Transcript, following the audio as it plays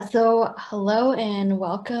So hello and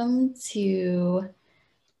welcome to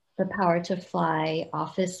the Power to Fly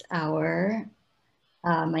office hour.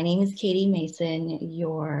 My name is Katie Mason,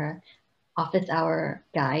 your office hour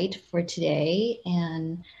guide for today.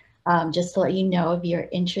 And just to let you know, if you're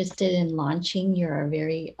interested in launching your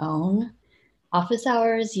very own office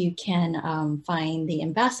hours, you can find the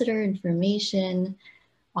ambassador information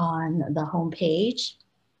on the homepage.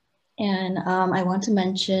 And I want to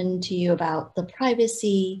mention to you about the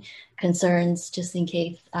privacy concerns, just in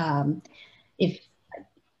case if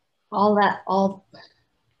all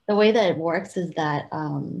the way that it works is that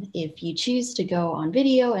if you choose to go on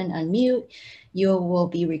video and unmute, you will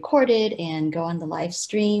be recorded and go on the live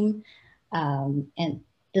stream. And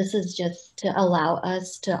this is just to allow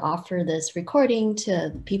us to offer this recording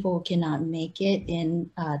to people who cannot make it in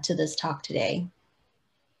to this talk today.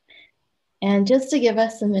 And just to give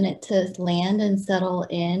us a minute to land and settle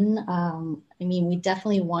in, I mean, we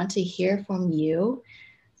definitely want to hear from you.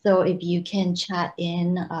 So if you can chat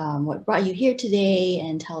in what brought you here today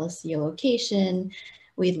and tell us your location,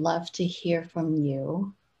 we'd love to hear from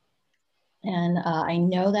you. And I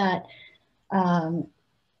know that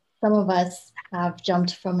some of us have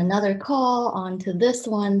jumped from another call onto this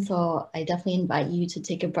one, so I definitely invite you to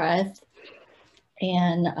take a breath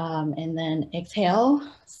and then exhale.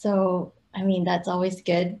 So, I mean, that's always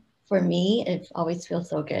good for me. It always feels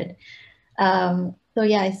so good. So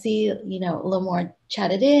yeah, I see, Limor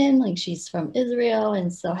chatted in, like she's from Israel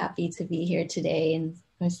and so happy to be here today. And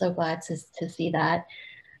I'm so glad to see that.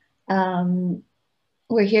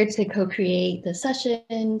 We're here to co-create the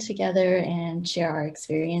session together and share our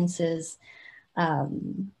experiences.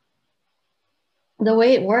 The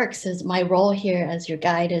way it works is my role here as your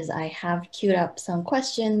guide is I have queued up some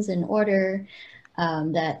questions in order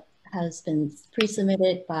that has been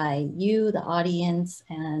pre-submitted by you, the audience,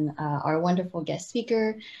 and our wonderful guest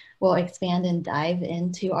speaker will expand and dive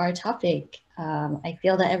into our topic. I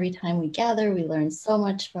feel that every time we gather, we learn so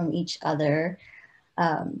much from each other.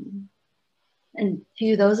 And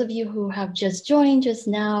to those of you who have just joined just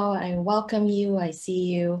now, I welcome you, I see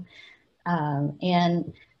you.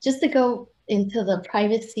 And just to go into the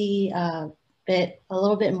privacy bit a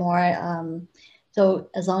little bit more, so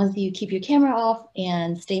as long as you keep your camera off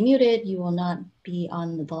and stay muted, you will not be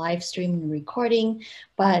on the live stream and recording,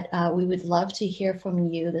 but we would love to hear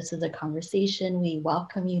from you. This is a conversation. We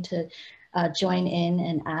welcome you to join in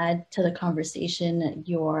and add to the conversation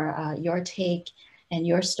your take and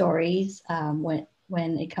your stories when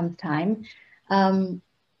it comes time. And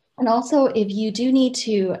also, if you do need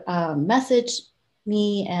to message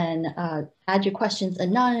me and add your questions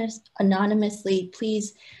anonymously,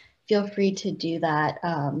 please feel free to do that.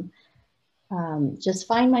 Just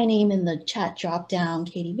find my name in the chat drop down,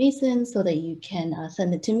 Katie Mason, so that you can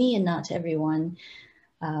send it to me and not to everyone.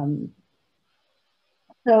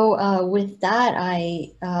 With that,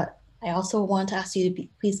 I also want to ask you to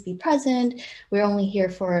please be present. We're only here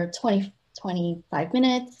for 25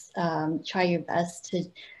 minutes. Try your best to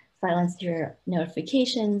silence your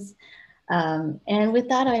notifications. And with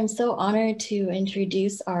that, I'm so honored to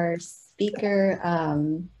introduce our speaker,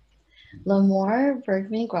 Limor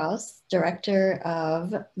Bergman, Director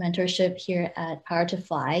of Mentorship here at Power to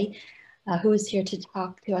Fly, who is here to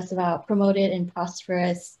talk to us about promoted and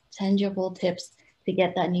prosperous tangible tips to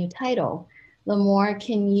get that new title. Limor,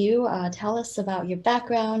 can you tell us about your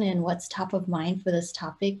background and what's top of mind for this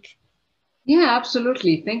topic? Yeah,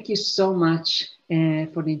 absolutely. Thank you so much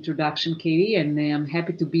for the introduction, Katie, and I'm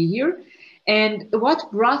happy to be here. And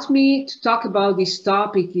what brought me to talk about this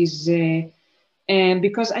topic is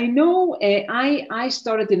because I know I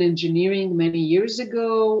started in engineering many years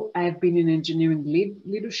ago. I've been in engineering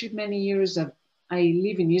leadership many years. I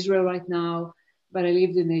live in Israel right now, but I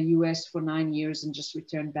lived in the US for 9 years and just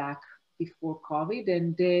returned back before COVID.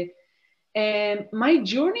 And my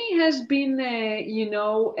journey has been,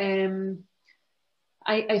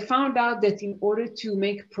 I found out that in order to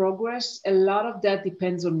make progress, a lot of that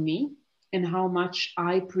depends on me and how much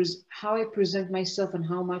how I present myself and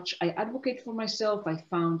how much I advocate for myself. I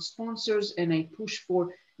found sponsors and I push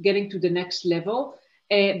for getting to the next level.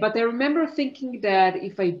 But I remember thinking that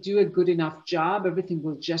if I do a good enough job, everything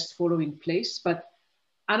will just follow in place. But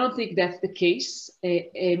I don't think that's the case.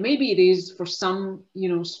 Maybe it is for some,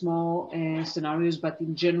 small scenarios, but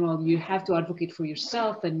in general, you have to advocate for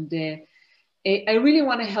yourself. And I really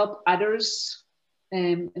want to help others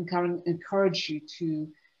and encourage you to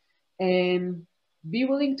be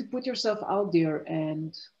willing to put yourself out there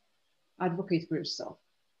and advocate for yourself.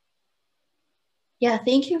 Yeah,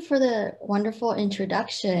 thank you for the wonderful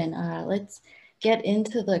introduction. Let's get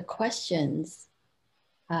into the questions.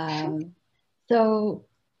 So,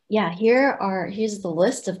 Yeah, here's the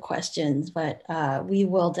list of questions, but we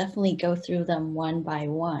will definitely go through them one by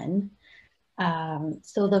one.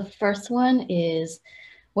 So the first one is,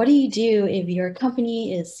 what do you do if your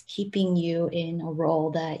company is keeping you in a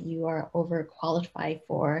role that you are overqualified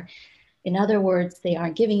for? In other words, they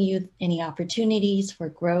aren't giving you any opportunities for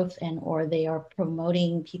growth, and or they are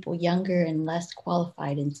promoting people younger and less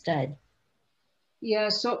qualified instead. Yeah,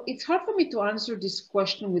 so it's hard for me to answer this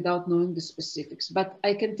question without knowing the specifics, but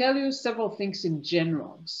I can tell you several things in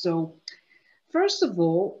general. So, first of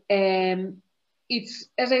all, it's,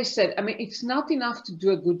 as I said, I mean, it's not enough to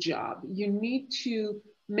do a good job. You need to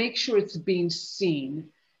make sure it's being seen.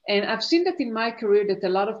 And I've seen that in my career that a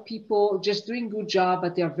lot of people just doing good job,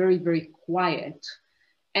 but they are very, very quiet.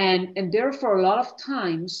 And therefore, a lot of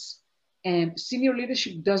times, senior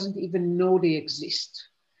leadership doesn't even know they exist.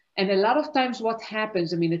 And a lot of times, what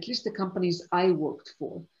happens, I mean, at least the companies I worked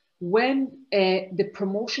for, when the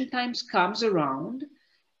promotion times comes around,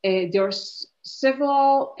 there's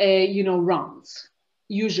several, rounds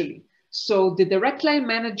usually. So the direct line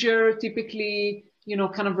manager typically,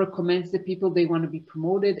 kind of recommends the people they want to be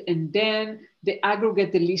promoted, and then they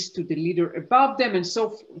aggregate the list to the leader above them, and so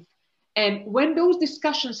forth. And when those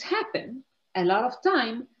discussions happen, a lot of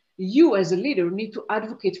time, you as a leader need to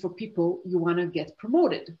advocate for people you want to get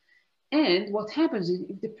promoted. And what happens is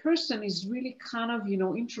if the person is really kind of,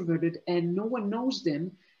 introverted and no one knows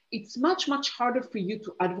them, it's much, much harder for you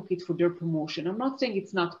to advocate for their promotion. I'm not saying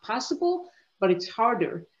it's not possible, but it's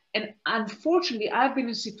harder. And unfortunately, I've been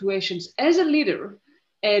in situations as a leader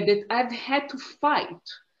that I've had to fight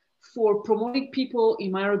for promoting people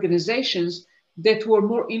in my organizations that were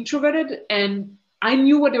more introverted, and I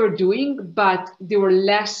knew what they were doing, but they were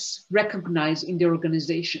less recognized in the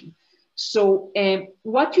organization. So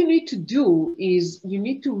what you need to do is you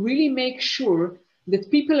need to really make sure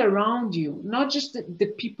that people around you, not just the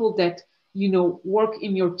people that work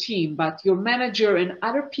in your team, but your manager and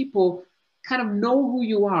other people kind of know who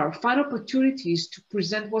you are, find opportunities to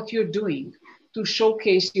present what you're doing, to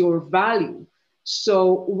showcase your value.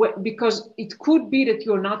 So because it could be that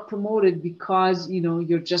you're not promoted because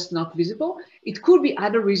you're just not visible. It could be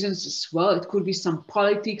other reasons as well. It could be some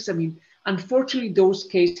politics. I mean, unfortunately, those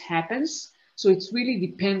cases happens. So it really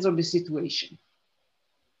depends on the situation.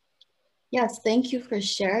 Yes, thank you for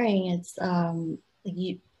sharing. It's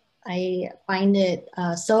I find it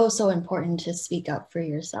so important to speak up for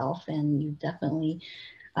yourself, and you definitely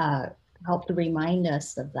uh, helped remind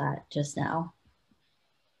us of that just now.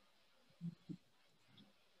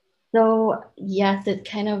 So yes, it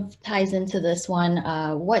kind of ties into this one.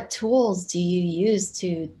 What tools do you use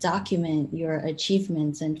to document your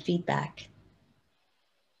achievements and feedback?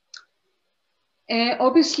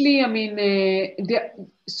 Obviously, I mean,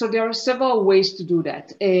 so there are several ways to do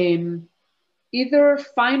that. Either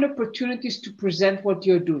find opportunities to present what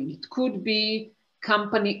you're doing. It could be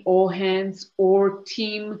company all hands or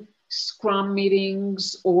team scrum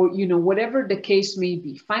meetings, or whatever the case may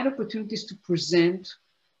be. Find opportunities to present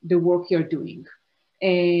the work you're doing.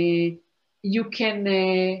 You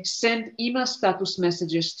can send email status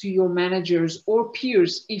messages to your managers or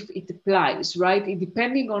peers if it applies, right?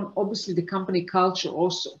 Depending on obviously the company culture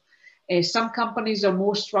also. Some companies are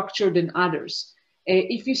more structured than others.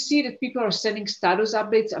 If you see that people are sending status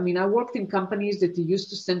updates, I mean, I worked in companies that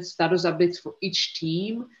used to send status updates for each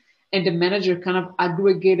team, and the manager kind of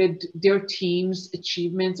aggregated their team's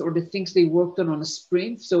achievements or the things they worked on a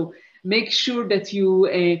sprint. So make sure that you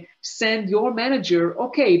send your manager,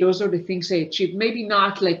 okay, those are the things I achieved. Maybe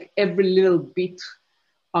not like every little bit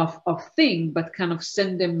of thing, but kind of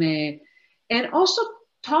send them. And also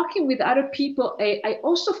talking with other people, I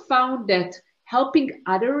also found that helping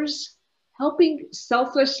others, helping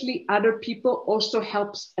selflessly other people also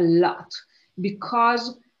helps a lot,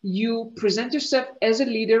 because you present yourself as a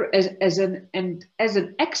leader, as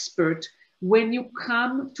an expert when you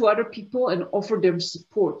come to other people and offer them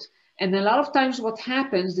support. And a lot of times what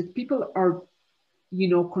happens that people are,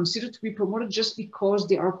 considered to be promoted just because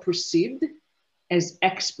they are perceived as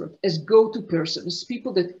expert, as go-to person, as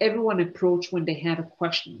people that everyone approach when they have a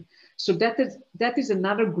question. So that is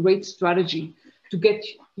another great strategy to get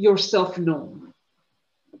yourself known.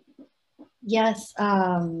 Yes,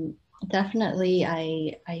 definitely.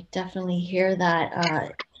 I definitely hear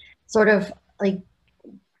that. Sort of like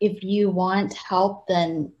if you want help,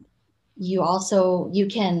 then you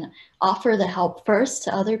can offer the help first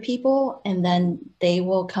to other people, and then they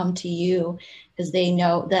will come to you because they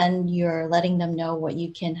know, then you're letting them know what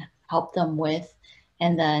you can help them with,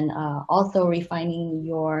 and then also refining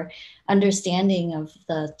your understanding of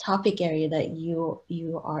the topic area that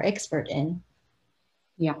you are expert in.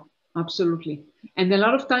 Yeah. Absolutely. And a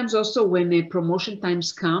lot of times also when promotion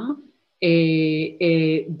times come,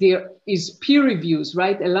 there is peer reviews,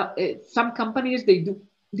 right? A lot, some companies, they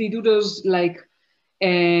do those like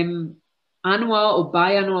um, annual or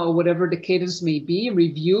biannual or whatever the cadence may be,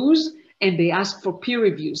 reviews, and they ask for peer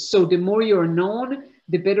reviews. So the more you're known,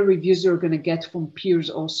 the better reviews you're going to get from peers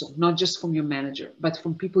also, not just from your manager, but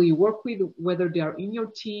from people you work with, whether they are in your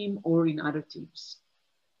team or in other teams.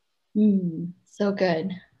 So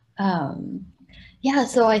good. Um, yeah,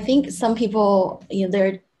 so I think some people,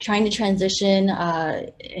 they're trying to transition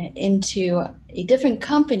into a different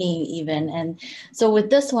company even. And so with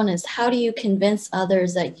this one is how do you convince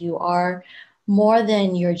others that you are more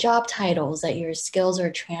than your job titles, that your skills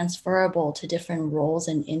are transferable to different roles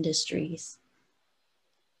and industries?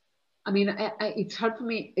 I mean, it's hard for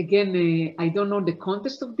me. Again, I don't know the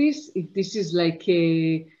context of this. If this is like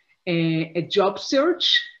a job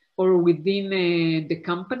search or within the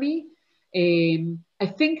company, I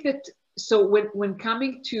think that so when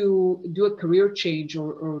coming to do a career change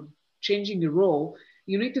or changing the role,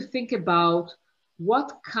 you need to think about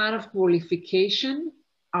what kind of qualification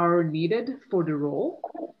are needed for the role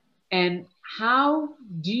and how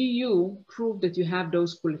do you prove that you have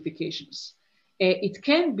those qualifications? It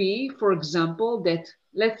can be, for example, that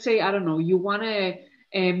let's say, I don't know, you want to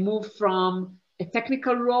move from a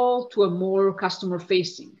technical role to a more customer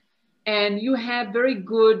facing. And you have very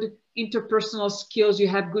good interpersonal skills, you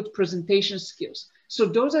have good presentation skills. So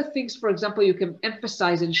those are things, for example, you can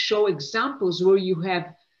emphasize and show examples where you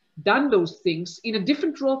have done those things in a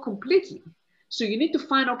different role completely. So you need to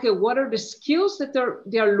find, okay, what are the skills that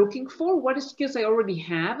they are looking for? What are skills I already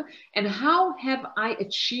have? And how have I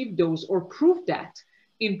achieved those or proved that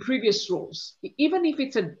in previous roles, even if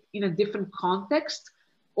it's in a different context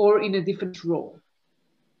or in a different role?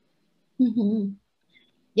 Mm-hmm.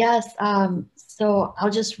 Yes. So I'll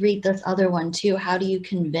just read this other one too. How do you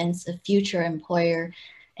convince a future employer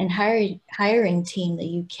and hiring team that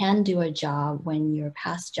you can do a job when your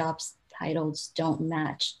past jobs titles don't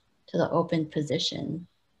match to the open position?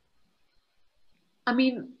 I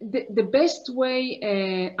mean, the best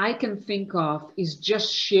way I can think of is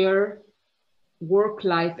just share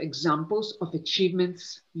work-life examples of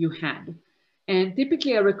achievements you had. And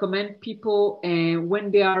typically I recommend people when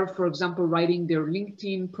they are, for example, writing their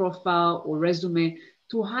LinkedIn profile or resume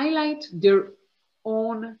to highlight their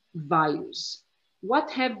own values. What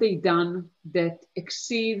have they done that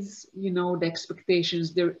exceeds, the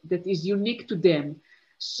expectations that is unique to them?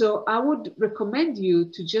 So I would recommend you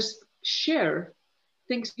to just share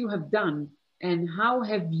things you have done and how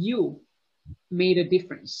have you made a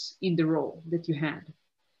difference in the role that you had.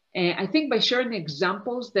 And I think by sharing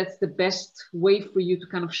examples, that's the best way for you to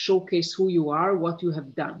kind of showcase who you are, what you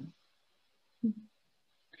have done.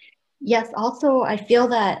 Yes, also, I feel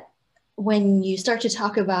that when you start to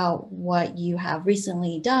talk about what you have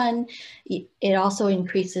recently done, it also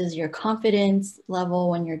increases your confidence level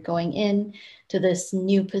when you're going in to this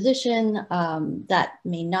new position that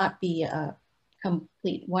may not be a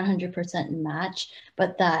complete 100% match,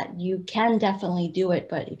 but that you can definitely do it.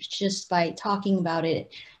 But it's just by talking about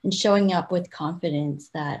it and showing up with confidence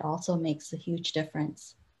that also makes a huge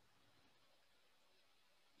difference.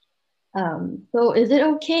 So is it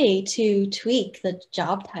okay to tweak the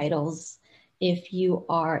job titles if you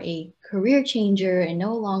are a career changer and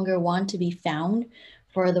no longer want to be found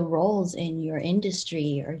for the roles in your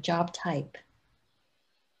industry or job type?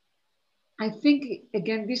 I think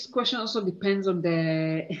again, this question also depends on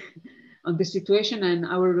the on the situation, and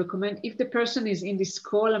I would recommend if the person is in this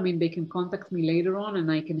call, I mean, they can contact me later on,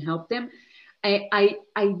 and I can help them. I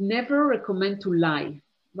never recommend to lie,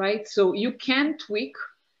 right? So you can tweak.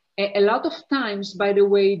 A lot of times, by the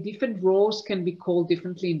way, different roles can be called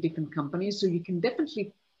differently in different companies, so you can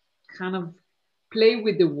definitely kind of play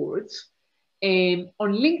with the words. On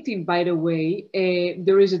LinkedIn, by the way,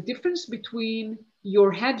 there is a difference between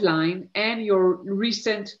your headline and your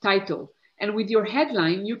recent title. And with your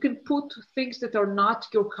headline, you can put things that are not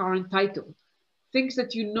your current title, things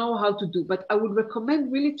that you know how to do. But I would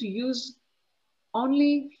recommend really to use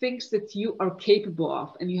only things that you are capable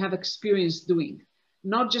of and you have experience doing,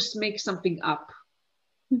 not just make something up.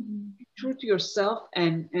 Mhm. True to yourself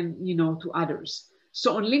and to others.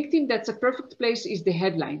 So on LinkedIn, that's a perfect place is the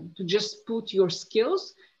headline to just put your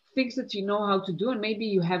skills, things that you know how to do, and maybe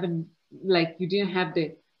you haven't like you didn't have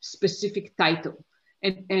the specific title,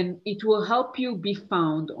 and it will help you be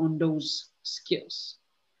found on those skills.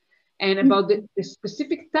 And about the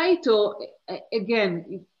specific title,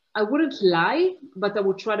 again, I wouldn't lie, but I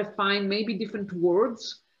would try to find maybe different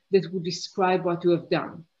words that would describe what you have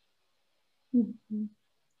done. Mhm.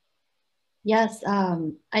 Yes,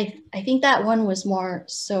 I think that one was more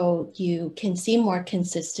so you can seem more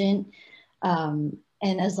consistent. And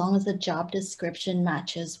as long as the job description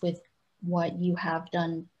matches with what you have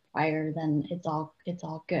done prior, then it's all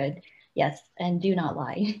good. Yes, and do not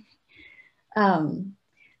lie. Um,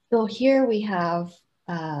 so here we have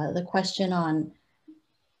the question on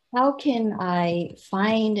how can I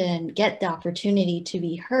find and get the opportunity to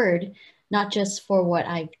be heard, not just for what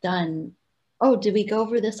I've done. Oh, did we go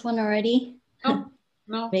over this one already? No,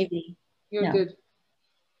 no, Maybe. you're No. good.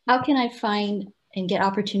 How can I find and get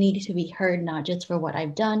opportunity to be heard, not just for what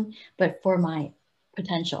I've done, but for my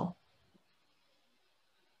potential?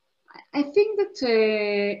 I think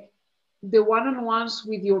that the one-on-ones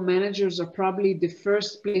with your managers are probably the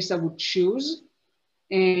first place I would choose.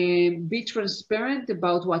 And be transparent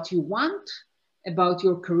about what you want, about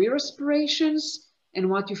your career aspirations, and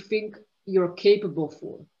what you think you're capable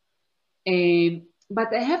for.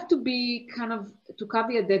 But I have to be kind of to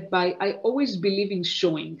caveat that by I always believe in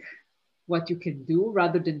showing what you can do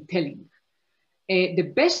rather than telling.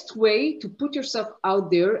 The best way to put yourself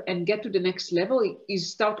out there and get to the next level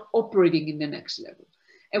is start operating in the next level.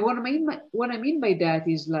 And what I mean by that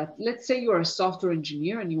is that let's say you're a software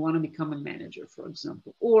engineer and you want to become a manager, for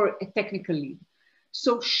example, or a technical lead.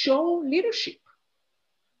 So show leadership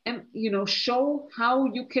and show how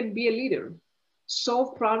you can be a leader.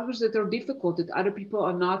 Solve problems that are difficult that other people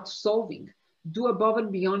are not solving. Do above and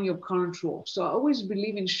beyond your current role. So I always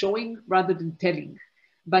believe in showing rather than telling.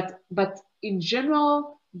 But in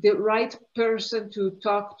general, the right person to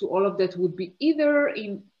talk to all of that would be either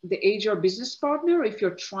in the HR business partner if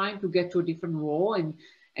you're trying to get to a different role and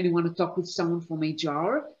you want to talk with someone from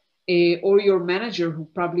HR, or your manager who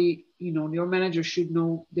probably, your manager should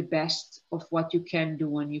know the best of what you can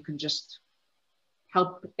do and you can just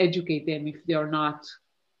help educate them if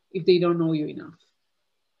they don't know you enough.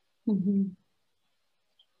 Mhm.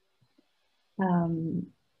 Um,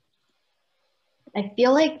 I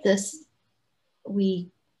feel like we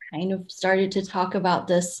kind of started to talk about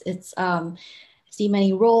this. It's see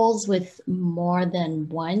many roles with more than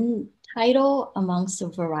one title amongst a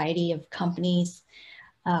variety of companies.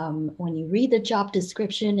 When you read the job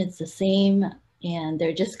description, it's the same and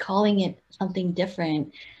they're just calling it something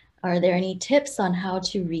different. Are there any tips on how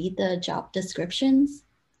to read the job descriptions?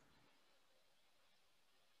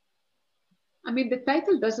 I mean, the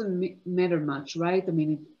title doesn't matter much, right? I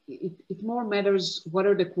mean, it more matters what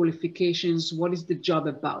are the qualifications, what is the job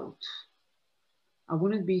about. I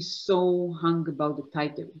wouldn't be so hung about the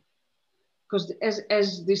title because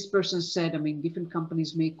as this person said, I mean, different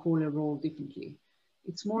companies may call a role differently.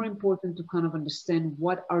 It's more important to kind of understand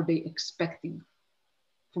what are they expecting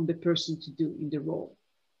from the person to do in the role.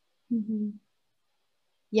 Mhm.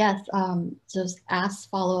 Yes, just ask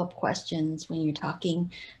follow-up questions when you're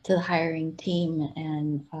talking to the hiring team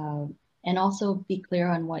and also be clear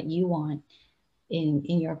on what you want in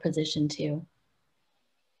your position too.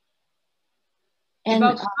 And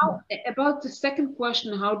About the second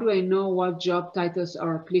question, how do I know what job titles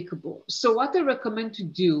are applicable? So what I recommend to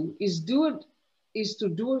do is to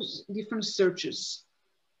do different searches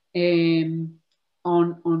on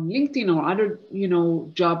LinkedIn or other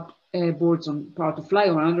job boards on Power to Fly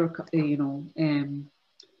or other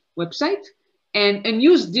website, and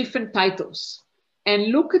use different titles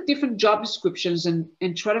and look at different job descriptions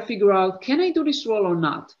and try to figure out, can I do this role or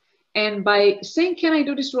not? And by saying, can I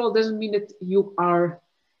do this role, doesn't mean that you are,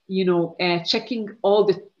 checking all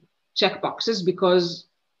the check boxes, because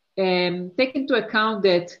take into account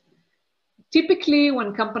that typically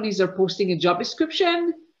when companies are posting a job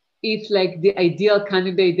description, it's like the ideal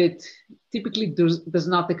candidate that typically does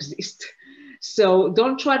not exist. So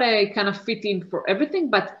don't try to kind of fit in for everything,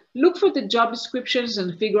 but look for the job descriptions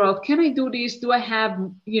and figure out, can I do this? Do I have,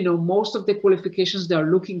 most of the qualifications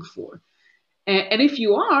they're looking for? And if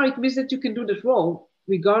you are, it means that you can do that role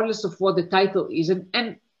regardless of what the title is.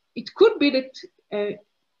 And it could be that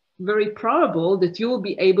very probable that you will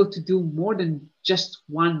be able to do more than just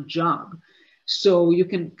one job. So you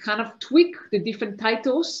can kind of tweak the different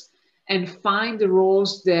titles and find the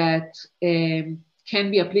roles that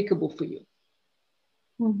can be applicable for you.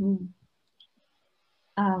 mhm.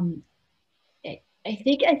 um, I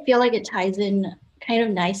feel like it ties in kind of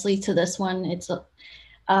nicely to this one.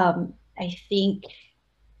 I think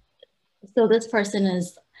so. This person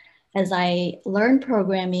is, as I learn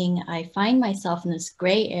programming, I find myself in this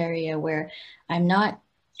gray area where I'm not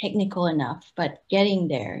technical enough, but getting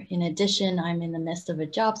there. In addition, I'm in the midst of a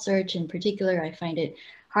job search. In particular, I find it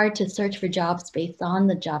hard to search for jobs based on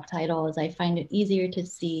the job title, as I find it easier to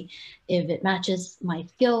see if it matches my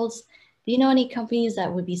skills. Do you know any companies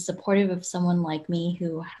that would be supportive of someone like me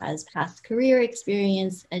who has past career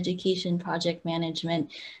experience, education, project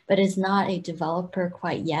management, but is not a developer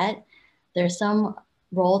quite yet? There's some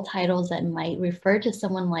role titles that might refer to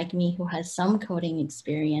someone like me who has some coding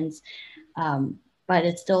experience, but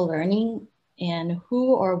is still learning. And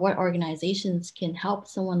who or what organizations can help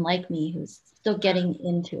someone like me who's still getting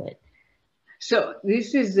into it? So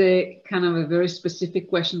this is a kind of a very specific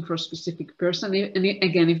question for a specific person. And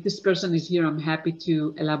again, if this person is here, I'm happy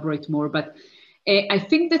to elaborate more. But I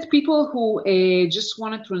think that people who just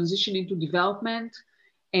want to transition into development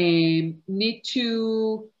need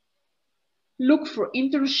to look for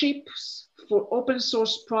internships, for open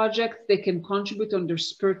source projects they can contribute on their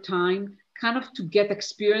spare time, kind of to get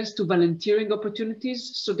experience, to volunteering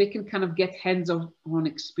opportunities, so they can kind of get hands-on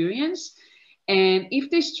experience. And if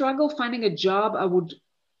they struggle finding a job, I would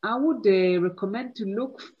recommend to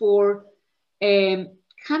look for kind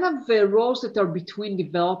of roles that are between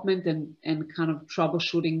development and kind of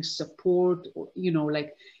troubleshooting support, or, you know,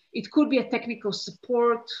 like it could be a technical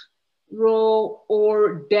support role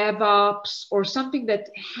or DevOps or something that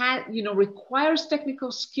requires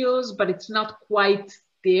technical skills, but it's not quite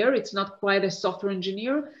there. It's not quite a software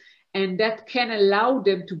engineer, and that can allow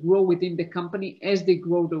them to grow within the company as they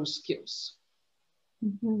grow those skills.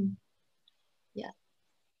 Mm-hmm. Yeah.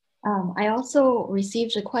 I also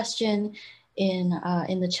received a question in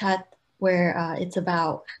the chat where it's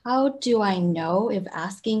about how do I know if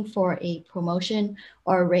asking for a promotion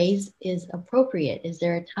or a raise is appropriate? Is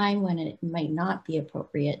there a time when it might not be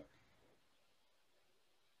appropriate?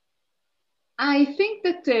 I think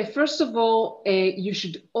that first of all, you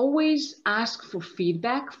should always ask for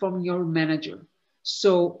feedback from your manager.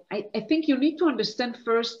 So I think you need to understand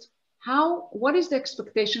first what is the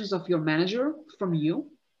expectations of your manager from you,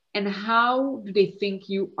 and how do they think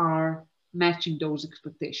you are matching those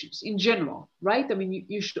expectations in general, right? I mean,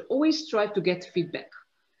 you should always try to get feedback.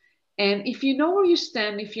 And if you know where you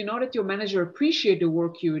stand, if you know that your manager appreciates the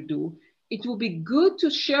work you do, it will be good to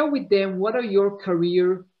share with them what are your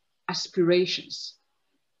career aspirations.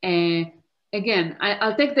 And again,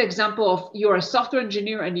 I'll take the example of you're a software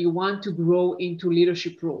engineer and you want to grow into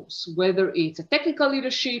leadership roles, whether it's a technical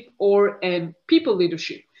leadership or people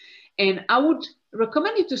leadership. And I would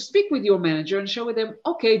recommend you to speak with your manager and share with them,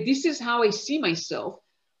 okay, this is how I see myself.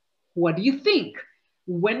 What do you think?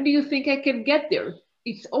 When do you think I can get there?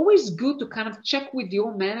 It's always good to kind of check with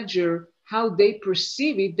your manager how they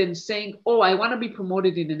perceive it than saying, oh, I want to be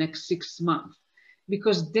promoted in the next 6 months.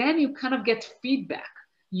 Because then you kind of get feedback.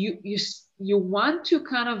 You want to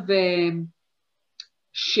kind of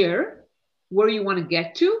share where you want to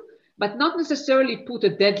get to, but not necessarily put a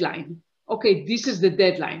deadline. Okay, this is the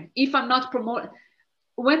deadline. If I'm not promoted,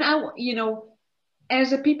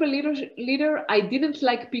 as a people leader, I didn't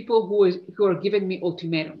like people who are giving me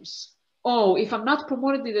ultimatums. Oh, if I'm not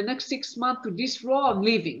promoted in the next 6 months to this role, I'm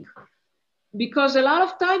leaving. Because a lot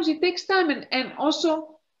of times it takes time, and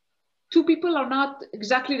also two people are not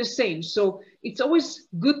exactly the same. So it's always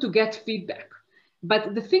good to get feedback.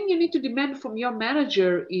 But the thing you need to demand from your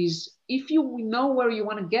manager is, if you know where you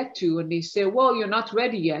want to get to and they say, well, you're not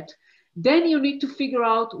ready yet, then you need to figure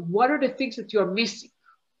out what are the things that you're missing.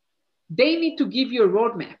 They need to give you a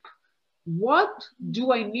roadmap. What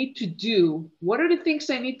do I need to do? What are the things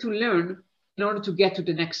I need to learn in order to get to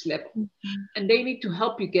the next level? Mm-hmm. And they need to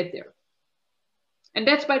help you get there. And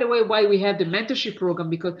that's, by the way, why we have the mentorship program,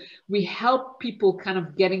 because we help people kind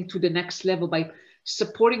of getting to the next level by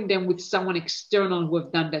supporting them with someone external who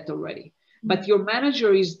have done that already. Mm-hmm. But your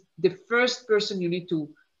manager is the first person you need to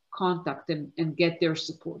contact and get their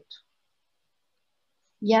support.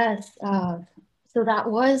 Yes. So that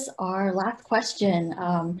was our last question.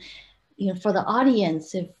 For the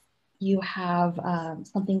audience, if you have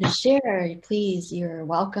something to share, please, you're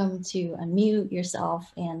welcome to unmute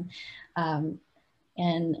yourself and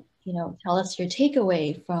tell us your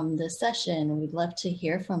takeaway from this session. We'd love to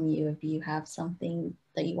hear from you if you have something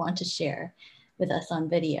that you want to share with us on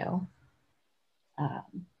video.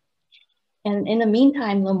 And in the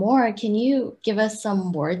meantime, Limor, can you give us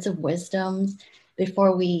some words of wisdom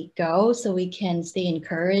before we go, so we can stay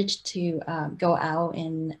encouraged to go out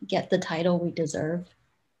and get the title we deserve?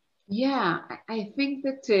 Yeah, I think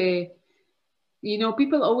that,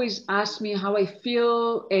 people always ask me how I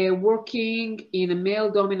feel working in a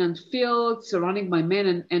male-dominant field, surrounded by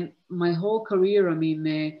men, and my whole career, I mean,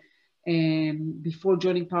 before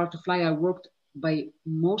joining Power to Fly, I worked by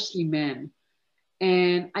mostly men.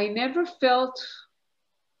 And I never felt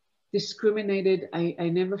discriminated. I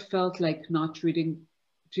never felt like not treated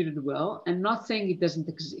well. I'm not saying it doesn't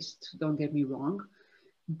exist, don't get me wrong.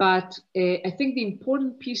 But I think the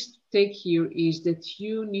important piece to take here is that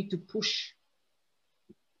you need to push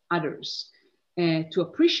others to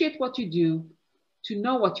appreciate what you do, to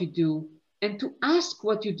know what you do, and to ask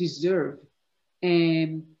what you deserve.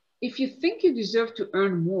 And if you think you deserve to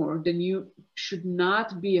earn more, then you should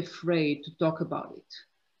not be afraid to talk about it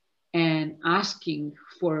and asking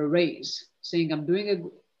for a raise, saying, I'm doing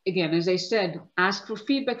a, again, as I said, ask for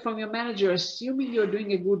feedback from your manager, assuming you're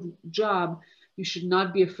doing a good job. You should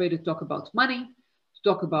not be afraid to talk about money, to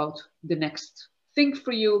talk about the next thing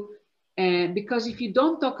for you. And because if you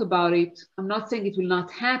don't talk about it, I'm not saying it will not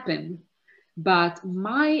happen, but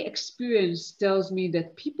my experience tells me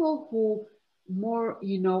that people who more,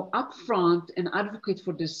 upfront and advocate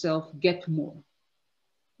for themselves get more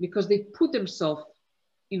because they put themselves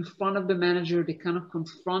in front of the manager. They kind of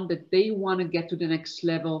confront that they want to get to the next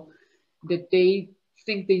level, that they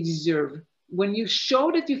think they deserve. When you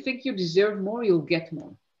show that you think you deserve more, you'll get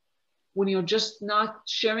more. When you're just not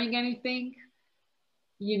sharing anything,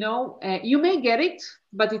 you may get it,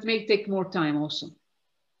 but it may take more time also.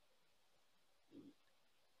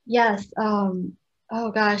 Yes. Oh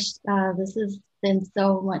gosh, this has been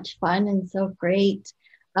so much fun and so great.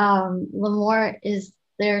 Limor, is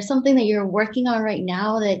there something that you're working on right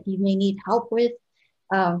now that you may need help with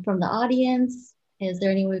from the audience? Is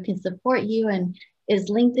there any way we can support you? And is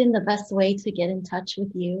LinkedIn the best way to get in touch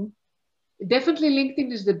with you? Definitely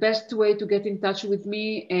LinkedIn is the best way to get in touch with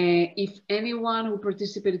me. If anyone who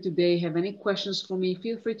participated today have any questions for me,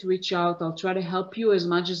 feel free to reach out. I'll try to help you as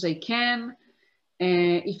much as I can.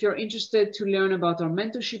 If you're interested to learn about our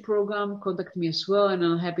mentorship program, contact me as well, and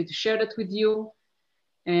I'm happy to share that with you.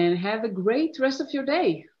 And have a great rest of your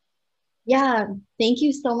day. Yeah, thank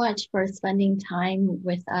you so much for spending time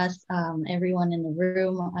with us, everyone in the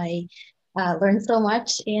room. I learned so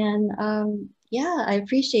much, and yeah, I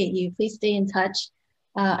appreciate you. Please stay in touch.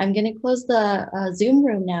 I'm going to close the Zoom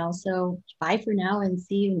room now, so bye for now and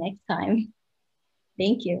see you next time.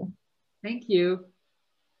 Thank you. Thank you.